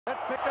That's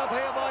picked up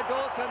here by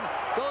Dawson.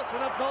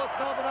 Dawson up North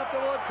Melbourne up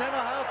towards centre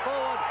half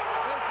forward.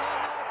 There's no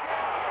more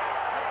guess.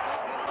 That's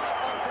Malcolm Blight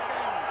once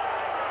again.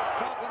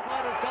 Malcolm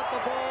Blight has got the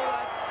ball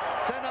at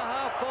centre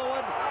half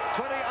forward.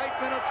 28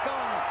 minutes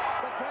gone.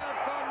 The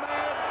crowd's gone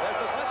mad.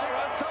 There's the siren. I think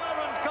the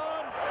siren's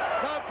gone.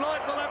 No,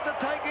 Blight will have to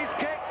take his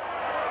kick.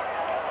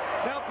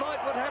 Now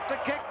Blight would have to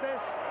kick this.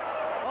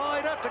 Oh,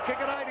 he'd have to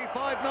kick it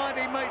 85,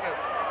 90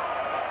 metres.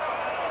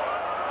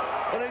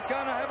 But he's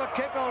going to have a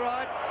kick, all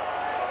right.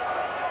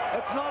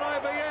 It's not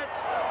over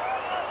yet.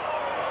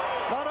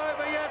 Not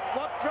over yet.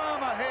 What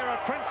drama here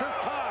at Princes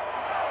Park.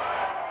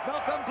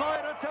 Malcolm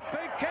Blight, it's a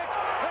big kick.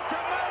 It's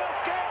a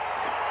mammoth kick.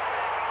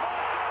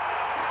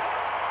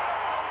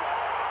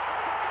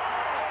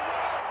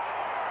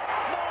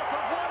 North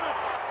have won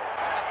it.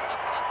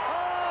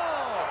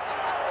 Oh,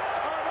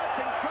 that's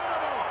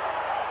incredible.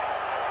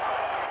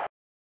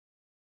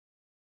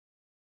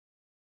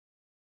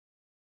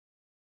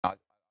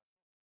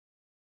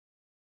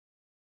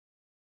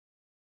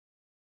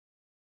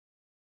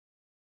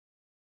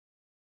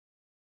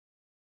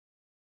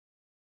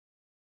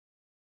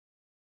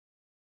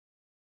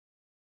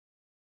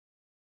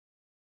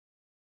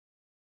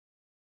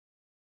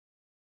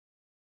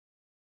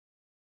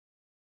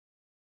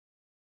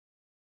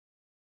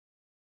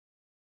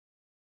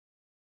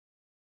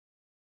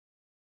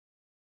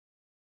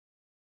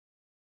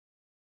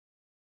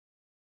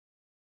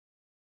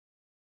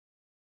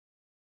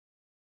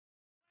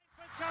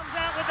 Comes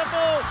out with the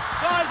ball,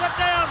 drives it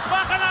down,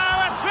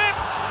 Buckenauer trip,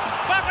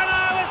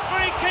 Buckenauer's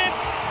free kick.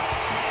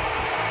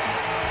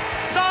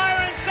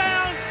 Siren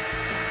sounds,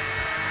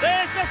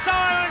 there's the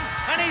siren,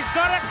 and he's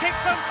got a kick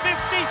from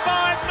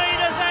 55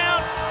 metres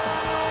out.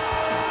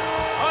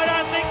 I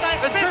don't think they...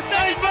 It's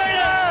 15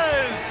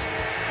 metres!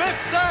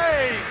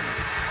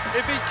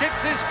 15! If he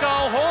kicks this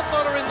goal,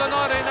 Hawthorn are in the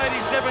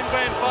 1987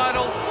 grand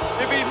final.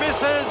 If he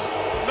misses,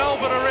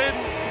 Melbourne are in.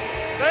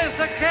 There's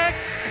the kick.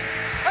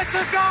 It's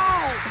a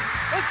goal!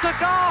 It's a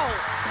goal!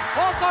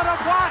 Hawthorn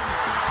have won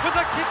with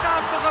a kick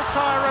after the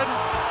siren.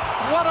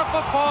 What a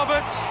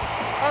performance!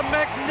 A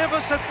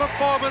magnificent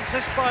performance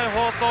this by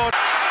Hawthorn.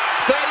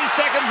 30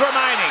 seconds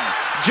remaining.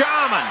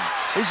 Jarman,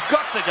 he's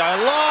got to go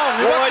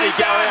long. What's he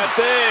done? Out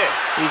there?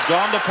 He's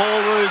gone to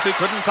Paul Roos, who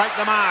couldn't take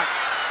the mark.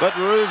 But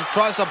Roos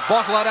tries to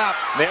bottle it up.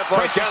 Now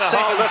Blake's going to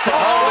hold it.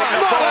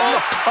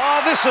 Oh,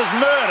 this is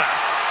murder.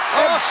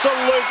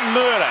 Absolute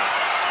murder.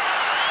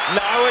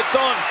 No, it's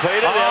on,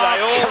 Peter.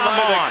 They all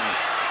know on.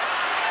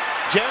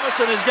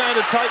 Jamison is going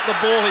to take the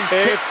ball. He's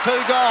kicked 2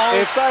 goals.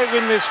 If they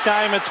win this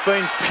game, it's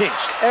been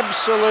pinched.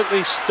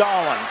 Absolutely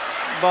stolen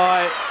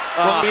by...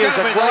 it's going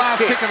to be the last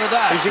kick of the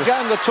day. Is he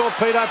going the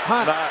torpedo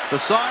punt? No. The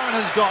siren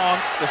has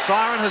gone. The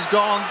siren has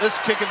gone.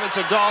 This kick, if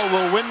it's a goal,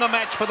 will win the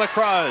match for the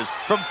Crows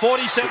from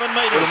 47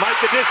 metres. It'll make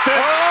the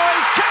distance. Oh,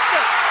 he's kicked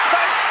it.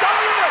 They've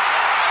stolen it.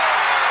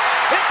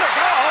 It's a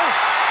goal.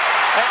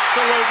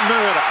 Absolute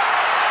murder.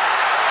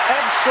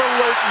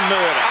 Absolute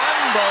murder.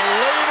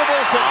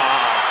 Unbelievable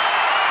finish.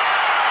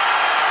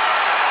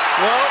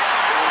 Well,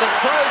 the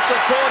Crow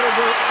supporters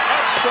are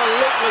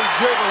absolutely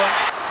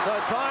jubilant. So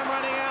time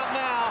running out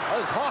now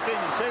as Hocking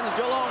sends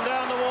Geelong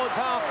down towards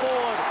half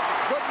forward.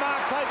 Good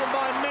mark taken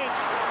by Minch.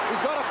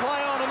 He's got to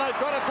play on and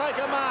they've got to take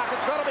a mark.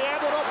 It's got to be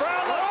Ablett or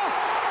Brownlee.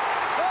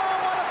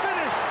 Oh, what a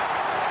finish.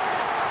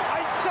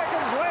 8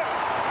 seconds left.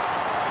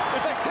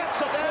 If he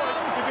kicks it down.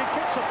 If he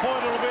kicks a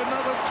point, it'll be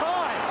another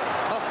tie.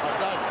 Oh,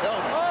 don't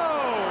tell me.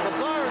 Oh. The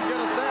siren's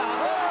going to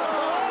sound.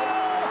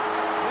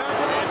 Now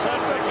Geelong's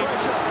under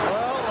pressure.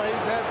 Well,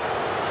 he's had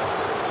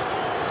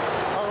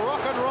a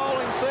rock and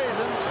rolling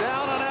season.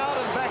 Down and out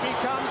and back he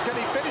comes. Can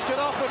he finish it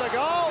off with a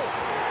goal?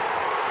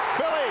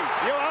 Billy,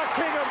 you are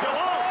king of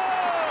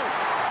Geelong.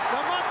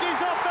 The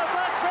monkey's off the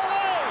back,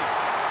 Billy!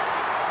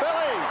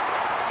 Billy.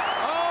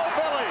 Oh,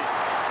 Billy.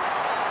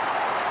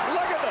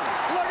 Look at them.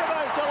 Look at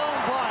those Geelong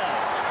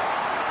players.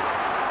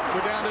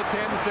 We're down to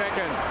 10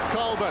 seconds.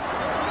 Colbert.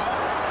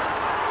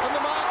 And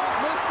the mark is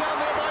missed down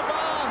there by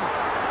Barnes.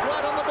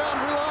 Right on the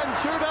boundary line.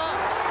 Shooter.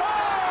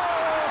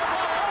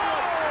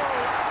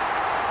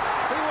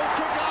 He will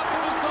kick after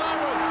the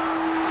siren.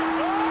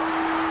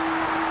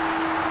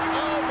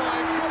 Oh my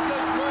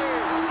goodness me.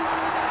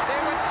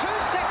 There were 2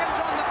 seconds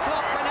on the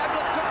clock when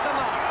Ablett took the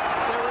mark.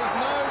 There is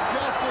no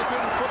justice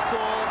in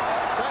football.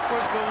 That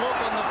was the look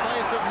on the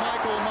face of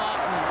Michael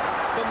Martin,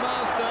 the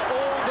master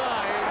all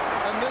day,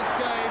 and this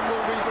game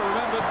will be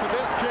remembered for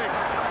this kick.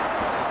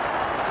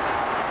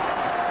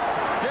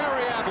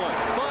 Gary Ablett,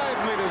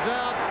 5 metres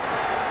out.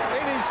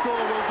 Any score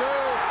will do.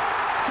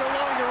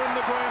 Geelong are in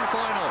the grand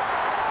final.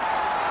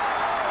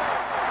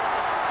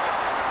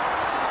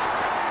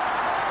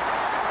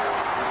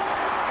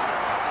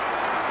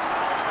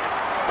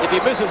 If he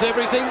misses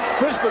everything,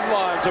 Brisbane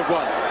Lions have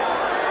won.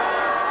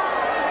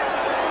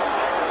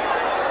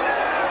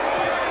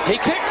 He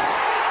kicks,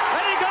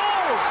 and he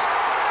goes!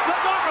 The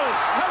Buckles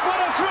have won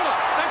a thriller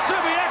at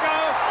Subiaco,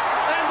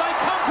 and they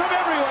come from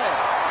everywhere.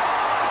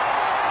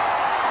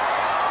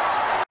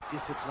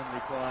 Discipline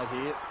required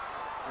here.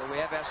 Well, we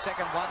have our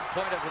second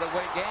one-pointer for the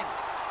weekend.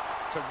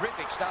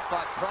 Terrific stuff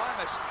by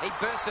Primus. He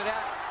bursts it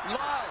out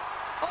low.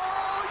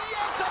 Oh,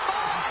 yes, a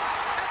mark!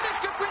 And this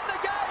could win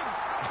the game.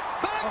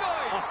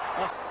 Burgoyne!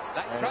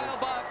 They trail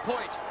by a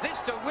point.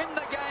 This to win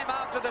the game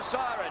after the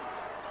siren.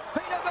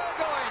 Peter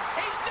Burgoyne,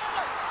 he's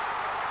done it!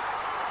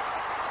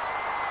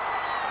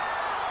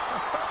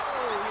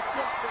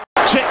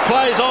 Chick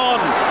plays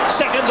on.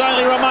 Seconds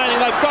only remaining.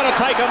 They've got to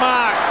take a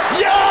mark.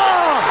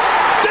 Yeah!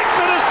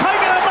 Dixon has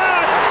taken a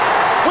mark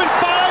with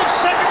 5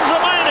 seconds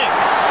remaining.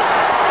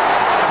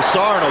 The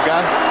siren will go.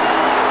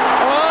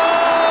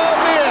 Oh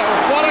dear!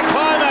 What a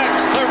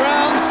climax to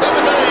round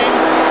 17.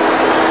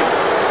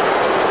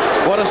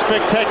 What a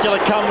spectacular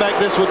comeback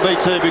this would be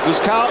too, because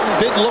Carlton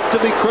did look to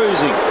be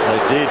cruising. They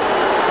did.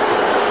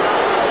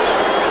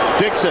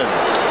 Dixon.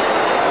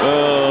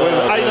 With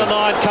 8 or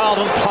 9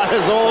 Carlton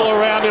players all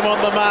around him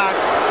on the mark.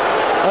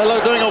 They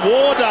look doing a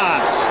war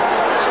dance.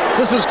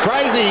 This is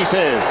crazy, he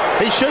says.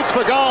 He shoots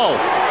for goal.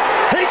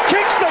 He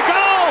kicks the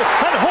goal,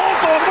 and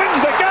Hawthorn wins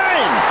the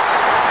game.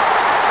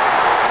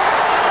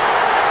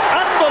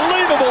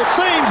 Unbelievable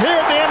scenes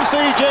here at the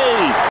MCG.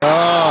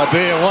 Oh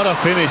dear, what a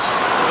finish.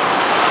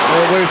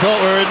 Well, we thought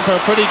we were in for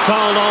a pretty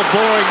cold, old,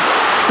 boring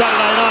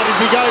Saturday night as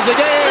he goes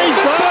again. He's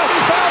got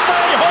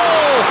Barry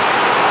Hall.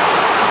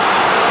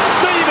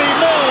 Stevie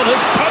Milne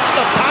has poked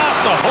the pass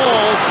to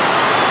Hall,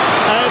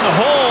 and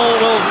Hall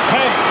will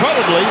have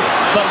probably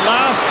the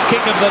last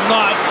kick of the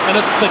night, and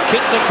it's the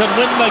kick that can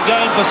win the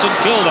game for St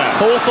Kilda.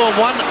 Hawthorn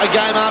won a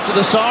game after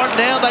the siren.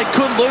 Now they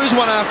could lose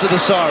one after the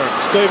siren.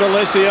 Steve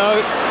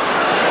Alessio,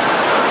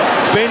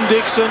 Ben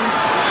Dixon.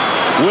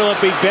 Will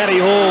it be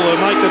Barry Hall who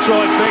make the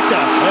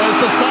trifecta? There's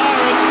the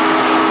siren.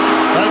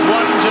 They've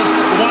won just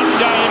one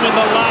game in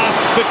the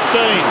last 15.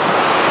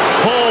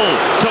 Hall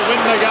to win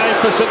the game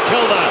for St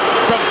Kilda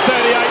from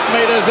 38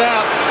 metres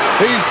out.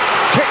 He's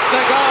kicked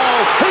the goal.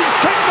 He's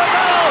kicked the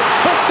goal.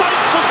 The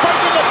Saints have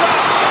broken the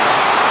drought.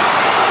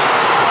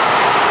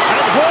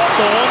 And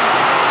Hawthorn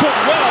could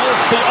well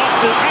be off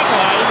to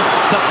Adelaide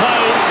to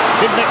play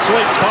in next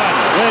week's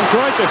final. And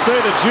great to see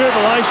the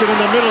jubilation in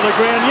the middle of the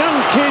ground.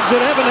 Young kids that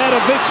haven't had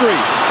a victory.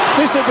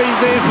 This would be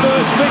their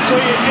first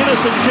victory in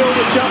innocent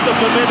Kilda jumper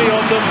for many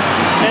of them,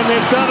 and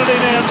they've done it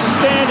in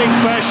outstanding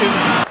fashion.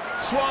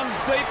 Swans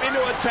deep into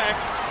attack.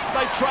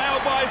 They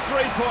trail by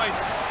 3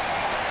 points.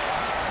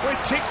 We're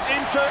ticked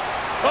into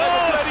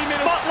over 30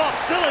 minutes. Motlop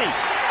silly.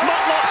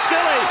 Motlop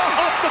silly.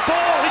 Off the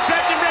ball. He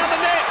grabbed him round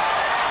the net.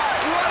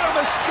 What a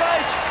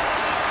mistake.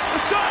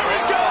 The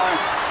siren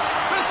goes.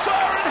 The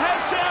siren has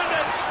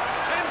sounded.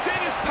 And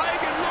Dennis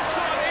Pagan looks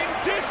on in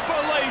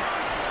disbelief.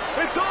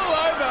 It's all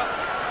over.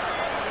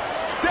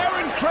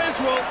 Darren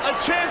Creswell, a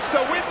chance to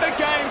win the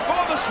game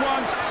for the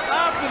Swans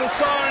after the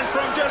siren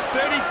from just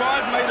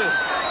 35 metres.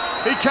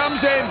 He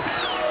comes in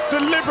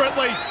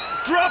deliberately.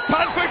 Drop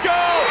punt for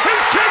goal.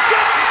 He's kicked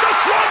it. The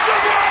Swans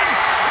have won.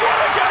 What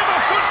a game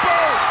of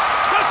football.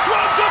 The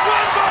Swans have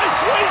won by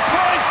 3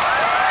 points.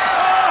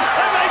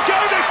 And they go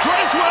to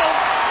Creswell,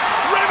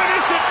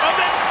 reminiscent of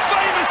that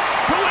famous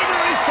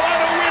preliminary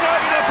final win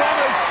over the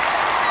Bombers.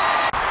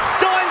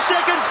 9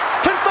 seconds.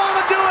 Can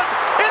Farmer do it?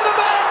 In the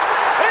back.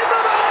 In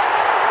the back.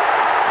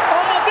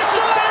 Oh, this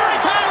is fairy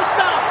tale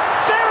stuff.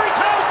 Fairy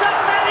tale stuff,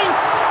 Manny.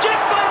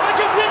 Jeff Farmer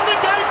can win the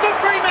game for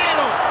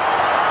Fremantle.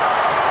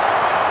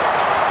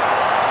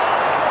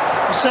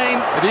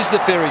 It is the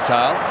fairy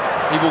tale.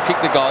 He will kick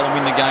the goal and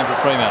win the game for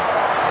Fremantle.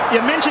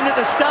 You mentioned at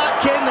the start,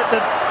 Ken, that the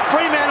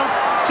Fremantle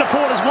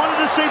supporters wanted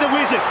to see the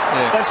Wizard.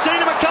 Yeah. They've seen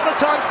him a couple of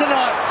times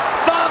tonight.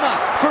 Farmer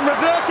from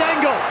reverse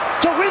angle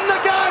to win the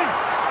game.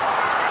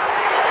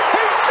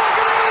 He stuck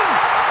it in.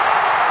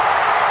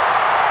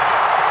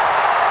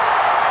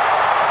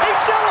 He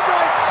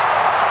celebrates.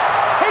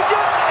 He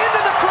jumps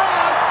into the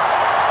crowd.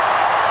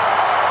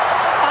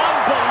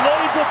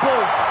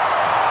 Unbelievable.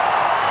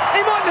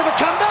 He might never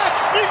come back.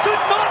 You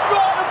could not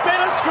write a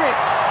better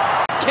script.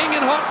 King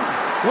and Houghton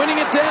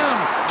winning it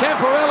down.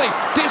 Camporelli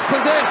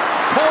dispossessed.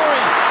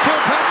 Corey,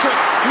 Kilpatrick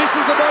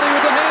misses the body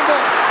with the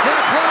handball. Now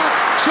Clark,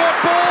 short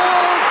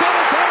ball, got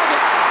a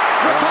target.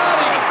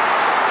 Riccardi.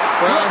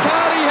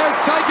 Riccardi has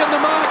taken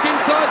the mark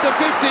inside the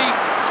 50.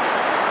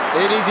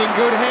 It is in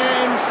good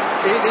hands.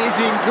 It is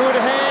in good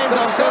hands. The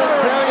I've got to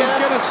tell you. siren is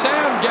going to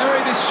sound,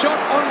 Gary. This shot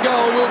on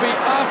goal will be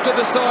after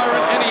the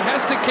siren, and he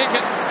has to kick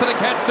it for the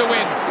Cats to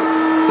win.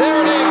 There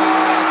it is.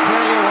 I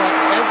tell you what,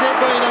 has there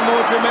been a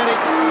more dramatic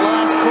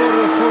last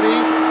quarter of footy,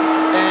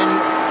 and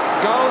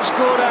goals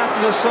scored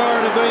after the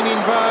siren have been in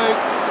vogue?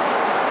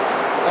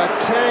 I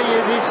tell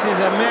you, this is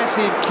a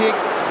massive kick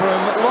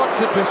from lots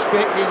of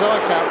perspectives.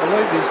 I can't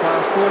believe this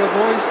last quarter,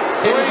 boys.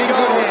 It is in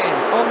good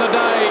hands. On the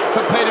day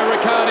for Peter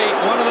Riccardi,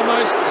 one of the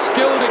most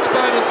skilled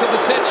exponents of the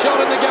set shot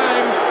in the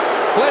game.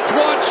 Let's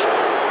watch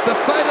the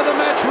fate of the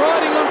match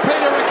riding on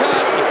Peter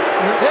Riccardi.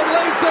 It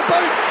leaves the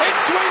boot.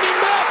 It's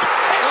swinging back.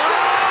 It's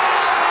there.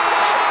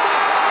 It's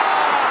there.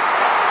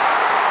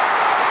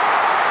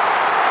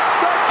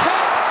 The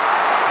Cats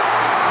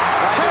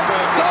have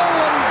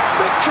stolen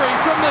victory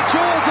from the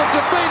jaws of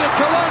defeat at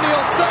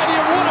Colonial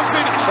Stadium. What a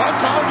finish. I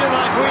told you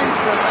they'd win.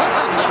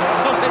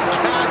 I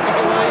can't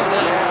believe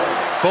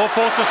that. Ball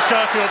forced to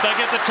Schofield. They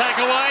get the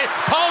takeaway.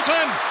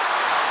 Polton!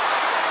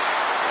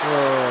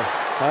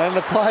 And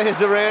the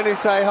players around him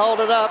say, hold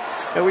it up.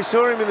 And we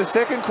saw him in the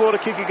second quarter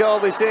kick a goal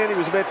this end. He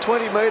was about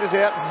 20 metres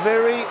out.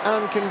 Very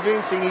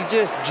unconvincing. He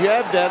just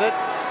jabbed at it.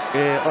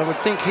 Yeah, I would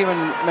think him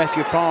and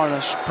Matthew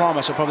Primus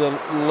are probably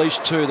the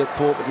least two that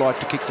Port would like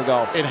to kick for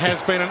goal. It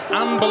has been an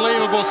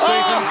unbelievable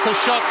season for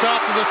shots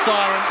after the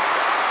siren.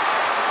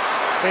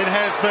 It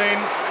has been...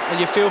 And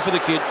you feel for the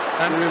kid.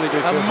 You really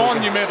do feel a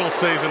monumental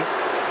season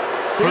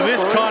for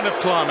this kind of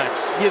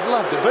climax. You'd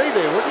love to be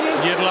there, wouldn't you?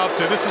 You'd love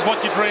to. This is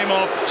what you dream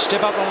of.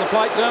 Step up on the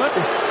plate, Dermot.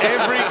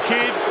 Every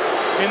kid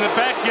in the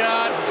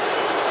backyard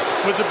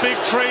with the big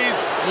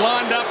trees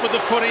lined up with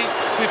the footy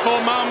before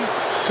Mum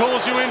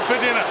calls you in for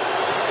dinner.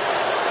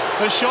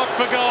 The shot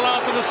for goal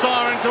after the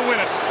siren to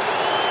win it.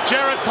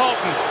 Jared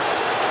Polton,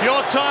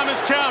 your time has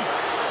come.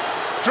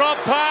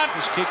 Drop punt.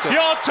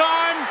 Your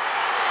time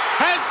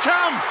has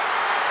come.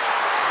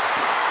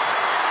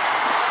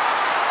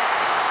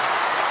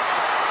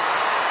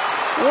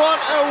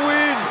 What a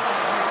win!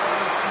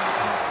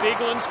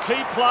 Bigland's key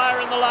player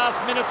in the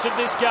last minutes of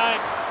this game.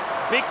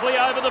 Bickley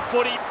over the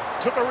footy,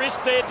 took a risk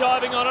there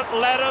diving on it.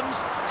 Laddams,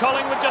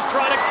 Collingwood just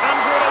trying to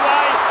conjure it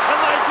away, and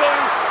they do.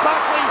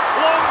 Buckley,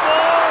 long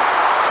ball,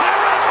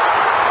 Tarrant!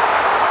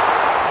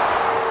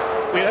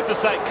 We'd have to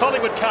say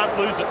Collingwood can't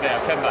lose it now,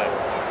 can they?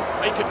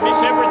 They could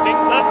miss everything.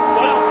 Well,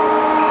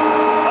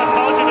 I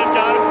told you to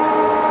go.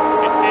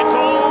 It's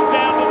all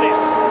down to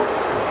this.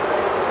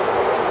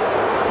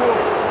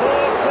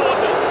 4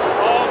 quarters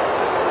of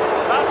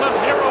utter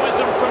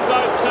heroism from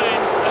both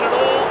teams, and it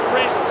all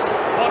rests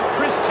on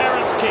Chris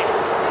Tarrant's kick.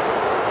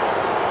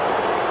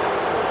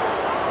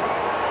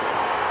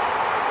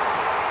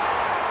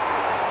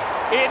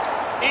 It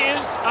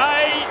is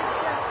a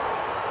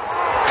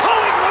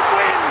Collingwood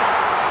win!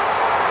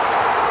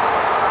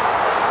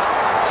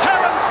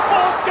 Tarrant's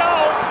 4th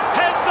goal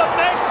has the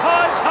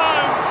Magpies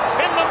home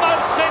in the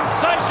most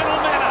sensational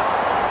manner.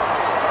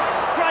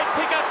 Great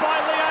pick-up by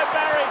Leo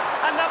Barry.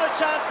 Another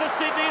chance for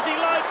Sydney as he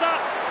loads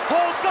up.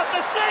 Hall's got the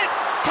set.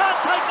 Can't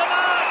take the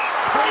mark.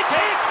 Free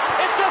kick.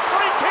 It's a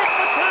free kick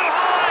for too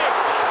high.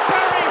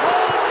 Barry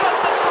Hall's got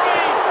the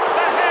free.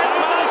 The hand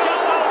was on your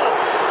shoulder.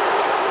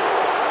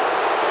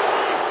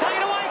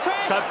 Take it away,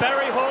 Chris. So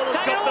Barry Hall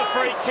has got the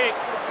free kick.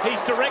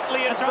 He's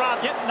directly in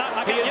front.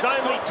 He is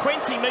only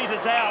 20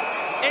 metres out.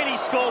 Any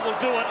score will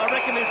do it. I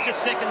reckon there's just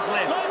seconds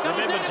left.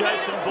 Remember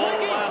Jason Ball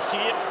last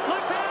year?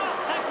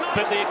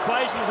 But the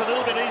equation is a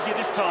little bit easier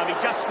this time. He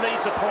just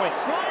needs a point.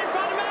 Right in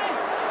front of me.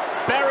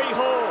 Barry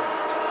Hall.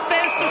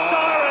 There's the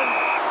siren.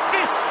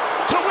 This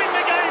to win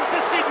the game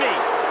for Sydney.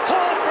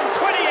 Hall from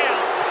 20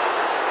 out.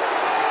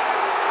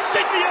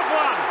 Sydney have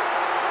won.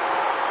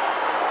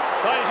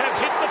 They have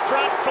hit the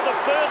front for the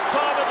first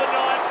time of the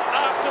night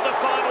after the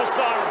final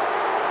siren.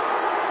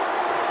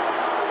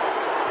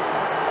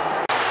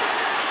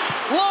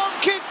 Long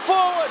kick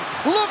forward,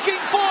 looking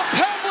for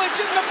Pavlich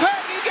in the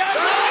pack. He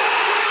goes.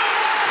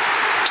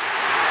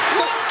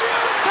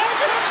 Longview's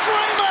taken a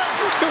screamer.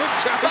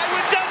 They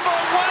were done by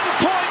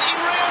 1 point in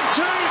round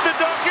 2, the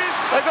Dockers.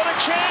 They've got a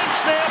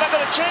chance now. They've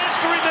got a chance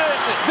to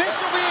reverse it. This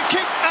will be a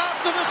kick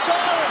after the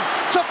siren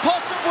to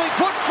possibly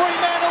put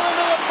Fremantle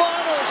into the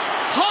finals.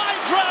 High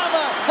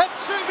drama at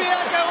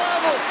Subiaco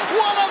Oval.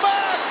 What a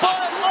mark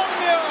by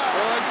Longview.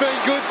 Oh, it's been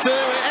good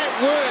too. At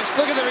worst,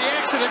 look at the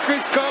reaction of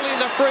Chris Conley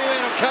in the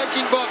Fremantle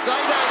coaching box. They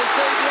know the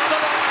season on the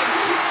line.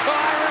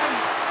 Siren.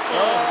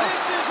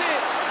 This is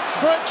it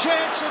for a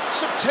chance at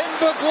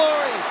September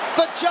glory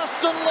for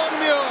Justin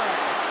Longmuir.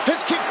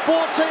 Has kicked 14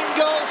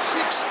 goals,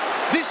 6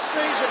 this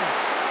season.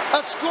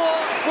 A score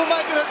will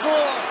make it a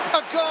draw.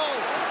 A goal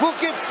will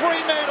give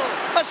Fremantle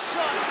a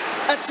shot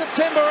at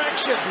September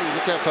action.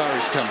 Look how far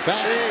he's come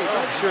back. Yeah,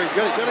 make sure he's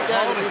got to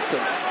go the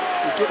distance.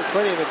 He's getting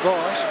plenty of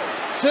advice.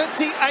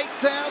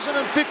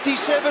 38,057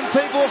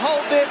 people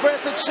hold their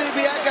breath at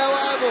Subiaco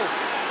Oval.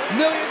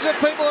 Millions of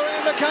people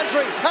around the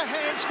country. A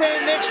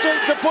handstand next to him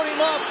to put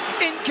him off.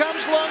 In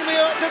comes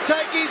Longmuir to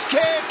take his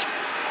kick.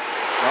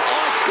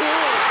 Ice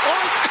cool.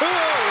 Ice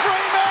cool.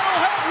 Fremantle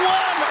have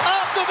won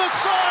after the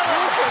siren.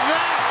 Look at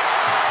that.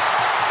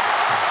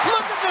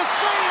 Look at the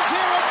scenes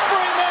here at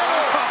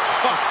Fremantle.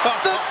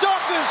 The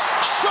Dockers,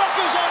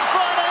 shockers on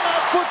Friday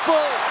Night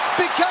Football,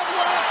 become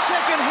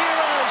last-second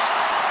heroes.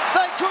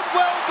 They could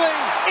well be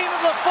into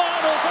the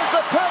finals as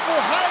the purple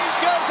haze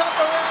goes up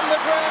around the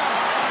ground.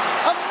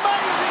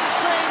 Amazing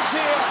scenes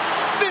here.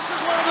 This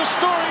is one of the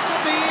stories of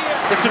the year.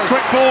 It's a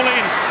quick ball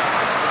in.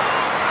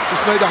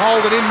 Just need to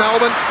hold it in,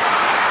 Melbourne.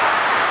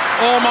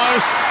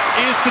 Almost.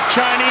 Here's to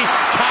Cheney.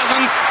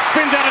 Cousins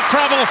spins out of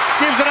trouble.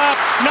 Gives it up.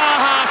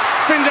 Nahas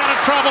spins out of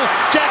trouble.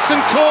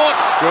 Jackson caught.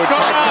 Good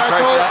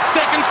tackle.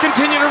 Seconds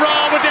continue to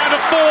roll. We're down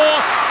to 4.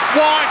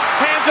 White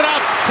hands it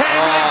up. 10.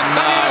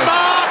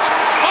 Mark.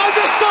 Oh,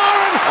 the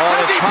siren.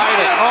 Has he paid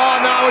it? Oh,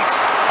 no, it's...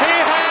 He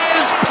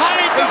has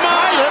paid the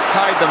mark.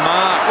 Paid the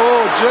mark.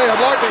 Oh, gee,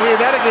 I'd like to hear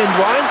that again,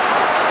 Dwayne.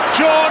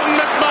 Jordan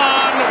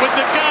McMahon with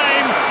the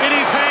game in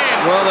his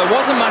hands. Well, there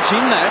wasn't much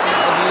in that.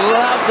 I'd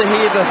love to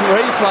hear the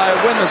replay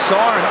of when the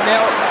siren.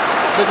 Now,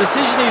 the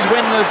decision is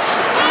when the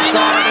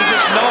siren is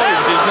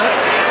acknowledged, isn't it,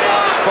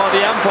 by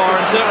the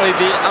umpire, and certainly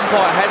the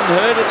umpire hadn't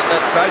heard it at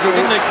that stage or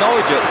didn't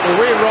acknowledge it.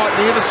 Well, we're right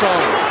near the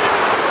siren.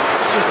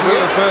 Just we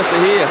were the first to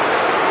hear.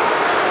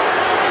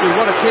 Gee,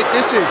 what a kick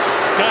this is.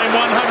 Game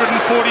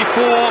 144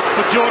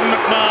 for Jordan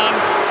McMahon.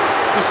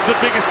 This is the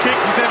biggest kick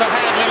he's ever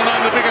had, let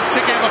alone the biggest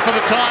kick ever for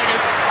the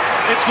Tigers.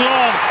 It's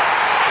long.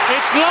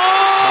 It's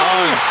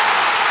long!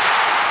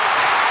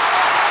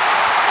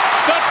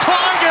 The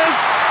Tigers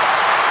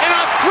in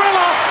a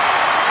thriller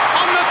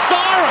on the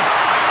siren.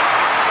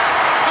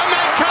 And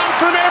they come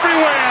from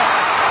everywhere.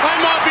 They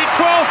might be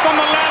 12th on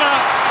the ladder,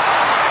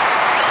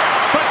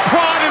 but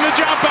pride in the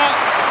jumper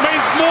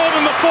means more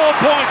than the 4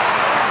 points.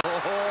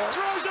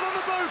 Throws it on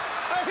the boot.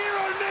 A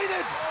hero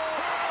needed.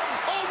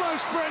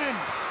 Almost Brennan.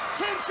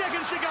 10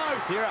 seconds to go.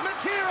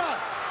 Matera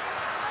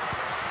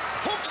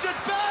hooks it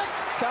back.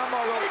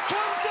 It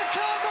comes to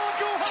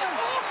Carmichael Hunt.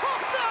 Oh,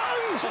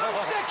 no!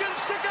 12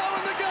 seconds to go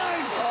in the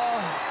game.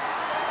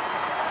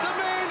 The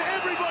man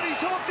everybody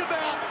talked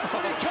about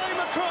when he came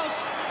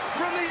across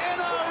from the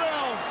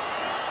NRL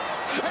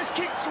has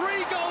kicked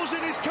 3 goals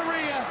in his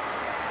career.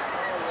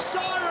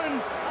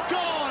 Siren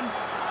gone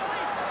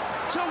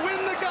to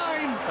win the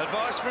game.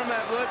 Advice from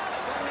Adelaide.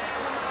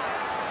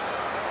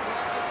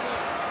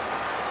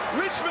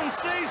 Richmond's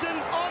season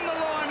on the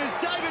line, as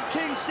David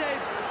King said.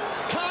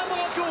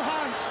 Carmichael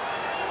Hunt.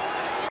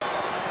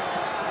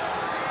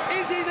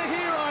 Is he the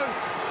hero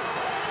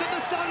that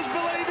the Suns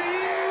believe he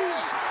is?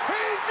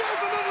 He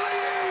definitely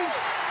is!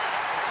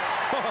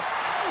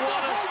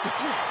 What a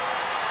story.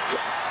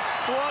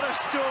 What a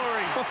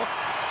story.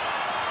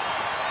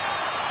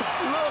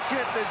 Look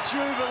at the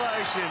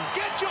jubilation.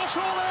 Get Josh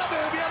Hall out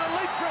there to be able to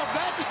leapfrog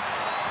that.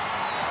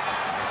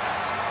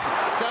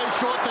 Goes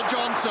short to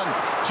Johnson.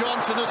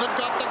 Johnson hasn't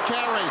got the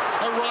carry.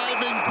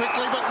 Arriving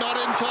quickly but not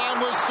in time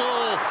was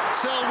Sewell.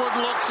 Selwood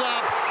looks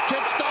up,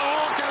 kicks to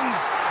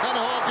Hawkins, and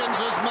Hawkins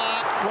is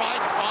marked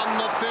right on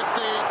the 50.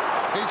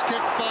 He's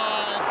kicked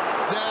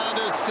 5, down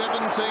to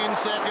 17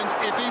 seconds.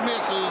 If he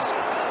misses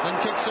and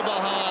kicks it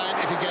behind,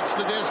 if he gets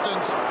the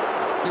distance,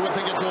 you would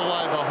think it's all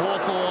over.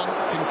 Hawthorn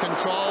can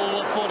control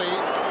the footy.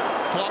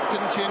 Clock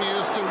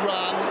continues to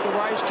run. The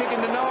way he's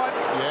kicking tonight.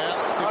 Yeah,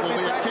 it will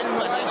be a kick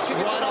perhaps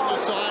right on the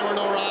siren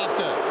or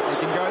after. He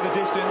can go the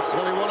distance.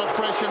 Well, we want to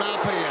freshen up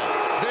here.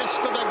 This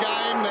for the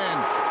game then.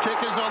 Kick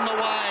is on the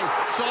way.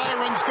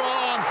 Siren's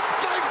gone.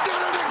 They've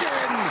done it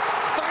again.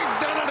 They've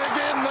done it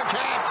again, the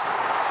Cats.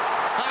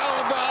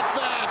 How about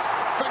that?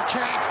 The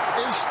Cat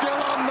is still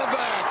on the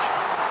back.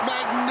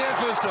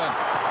 Magnificent.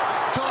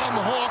 Tom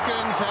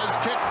Hawkins has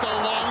kicked the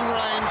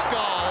long-range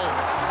goal,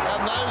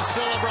 and those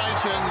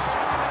celebrations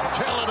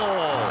tell it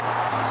all.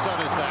 So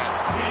does that.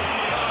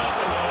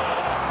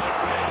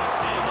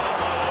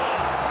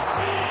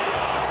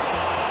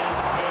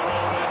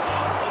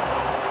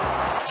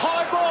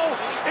 High ball.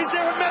 Is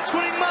there a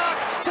match-winning mark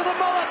to the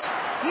mullet?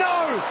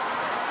 No.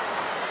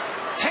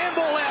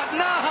 Handball out.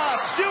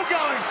 Naha still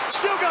going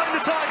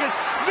to Tigers.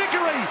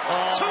 Vickery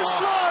too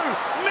slow.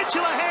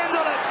 Mitchell a hand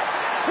on it.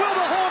 Will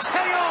the Hawks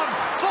hang on?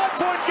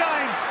 5-point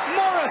game.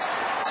 Morris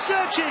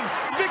searching.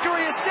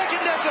 Vickery a second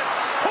effort.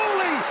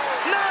 Hooley.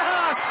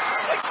 Nahas.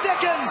 6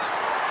 seconds.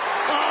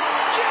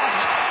 Jack.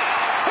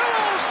 Who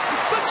else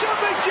but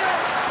Jumping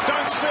Jack?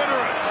 Don't center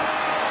it.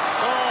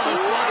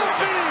 What a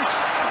finish.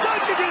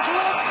 Don't you just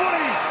love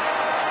footy?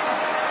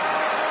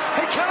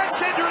 He can't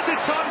centre it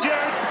this time,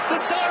 Jared. The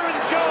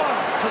siren's gone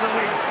for the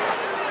win.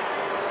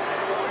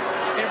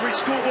 Every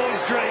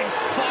schoolboy's dream.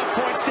 5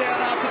 points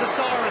down after the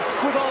siren.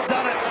 We've all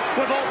done it.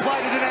 We've all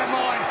played it in our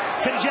mind.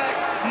 Can Jack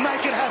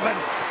make it happen?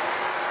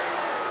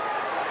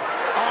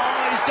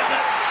 Oh, he's done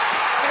it.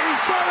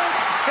 He's done it.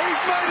 He's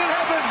made it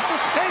happen.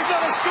 He's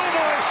not a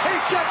schoolboy.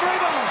 He's Jack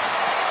Riewoldt.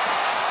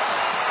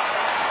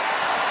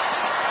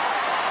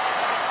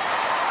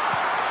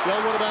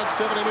 Selwood about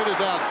 70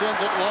 metres out. Sends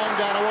it long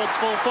down towards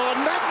full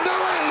forward.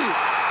 Naitanui!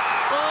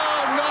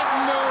 Oh,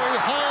 Naitanui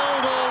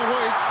hailed all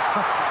week.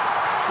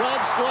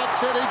 Brad Scott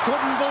said he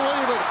couldn't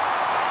believe it.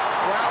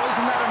 Wow,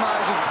 isn't that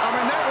amazing? I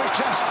mean, that was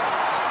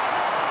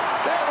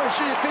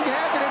you think,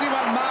 how can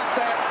anyone mark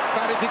that?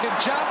 But if he can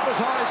jump as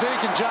high as he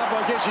can jump,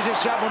 I guess you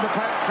just jump on the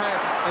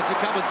crab. It's a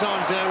couple of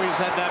times there he's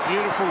had that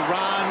beautiful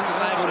run,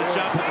 able to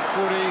jump at the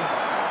footy.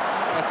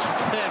 That's a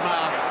fair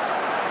mark.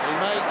 He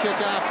may kick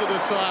after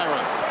the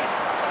siren.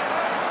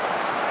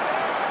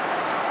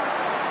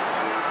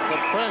 The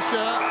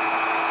pressure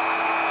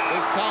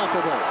is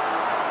palpable.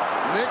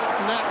 Nick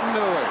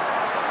Naitanui,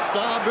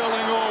 star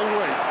billing all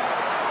week.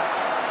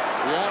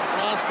 He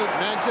outlasted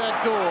Najak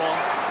Dor,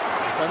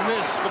 a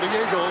miss for the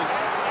Eagles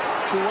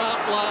to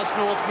outlast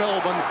North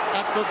Melbourne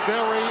at the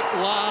very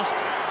last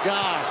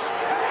gasp.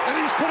 And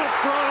he's put it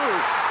through.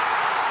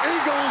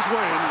 Eagles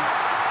win.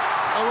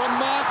 A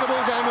remarkable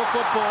game of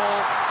football.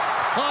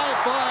 High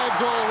fives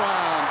all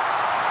round.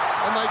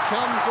 And they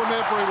come from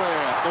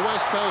everywhere, the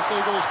West Coast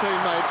Eagles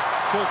teammates,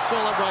 to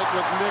celebrate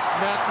with Nick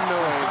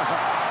Naitanui.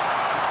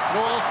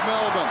 North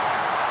Melbourne.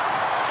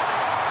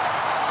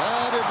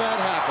 How did that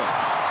happen?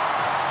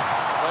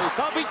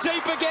 They'll be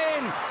deep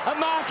again. A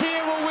mark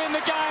here will win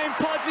the game.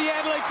 Podsy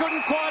Adelaide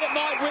couldn't quite. It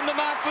might win the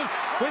mark for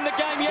win the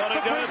game yet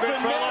for Brisbane.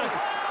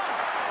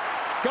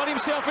 Got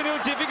himself into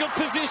a difficult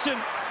position.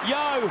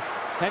 Yo.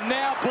 And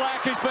now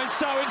Black, who's been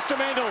so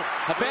instrumental,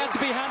 about to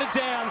be hunted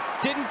down,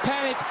 didn't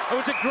panic. It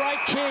was a great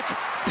kick.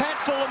 Pat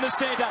full in the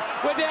centre.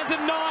 We're down to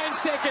 9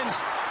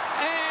 seconds.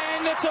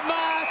 And it's a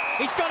mark.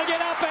 He's got to get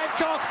up,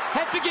 Adcock.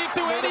 Had to give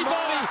to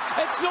anybody.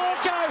 It's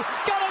Zorko.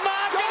 Got a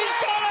mark and he's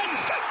got it.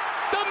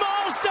 The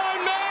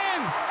milestone man.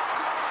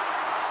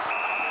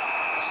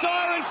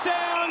 Siren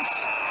sounds.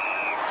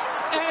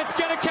 And it's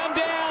going to come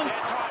down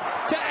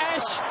to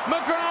Ash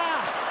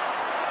McGrath.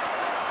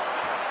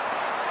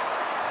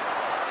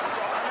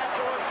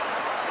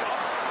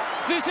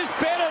 This is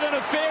better than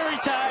a fairy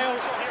tale.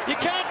 You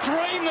can't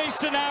dream these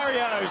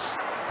scenarios.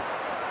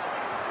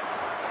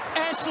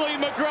 Ashley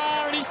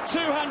McGrath in his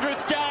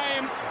 200th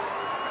game.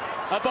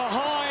 A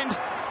behind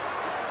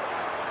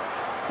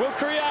will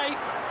create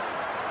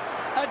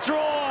a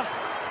draw.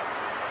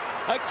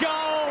 A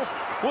goal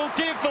will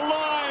give the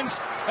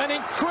Lions an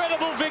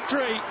incredible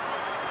victory.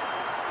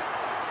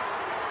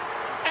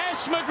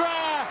 Ash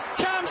McGrath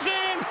comes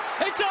in.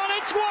 It's on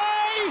its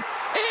way.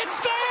 It's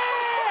there.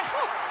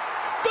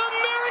 The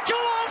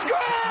miracle on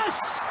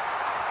grass!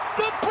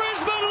 The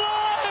Brisbane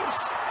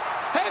Lions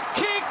have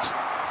kicked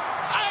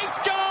 8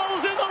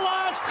 goals in the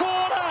last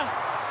quarter,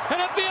 and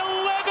at the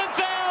 11th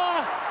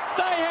hour,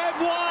 they have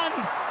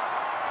won.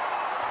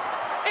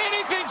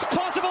 Anything's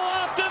possible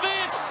after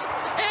this.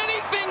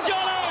 Anything,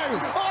 Jono.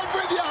 I'm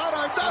with you,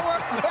 Hutto. Don't worry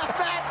about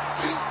that.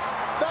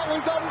 That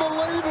was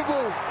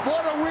unbelievable.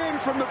 What a win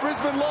from the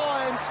Brisbane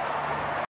Lions.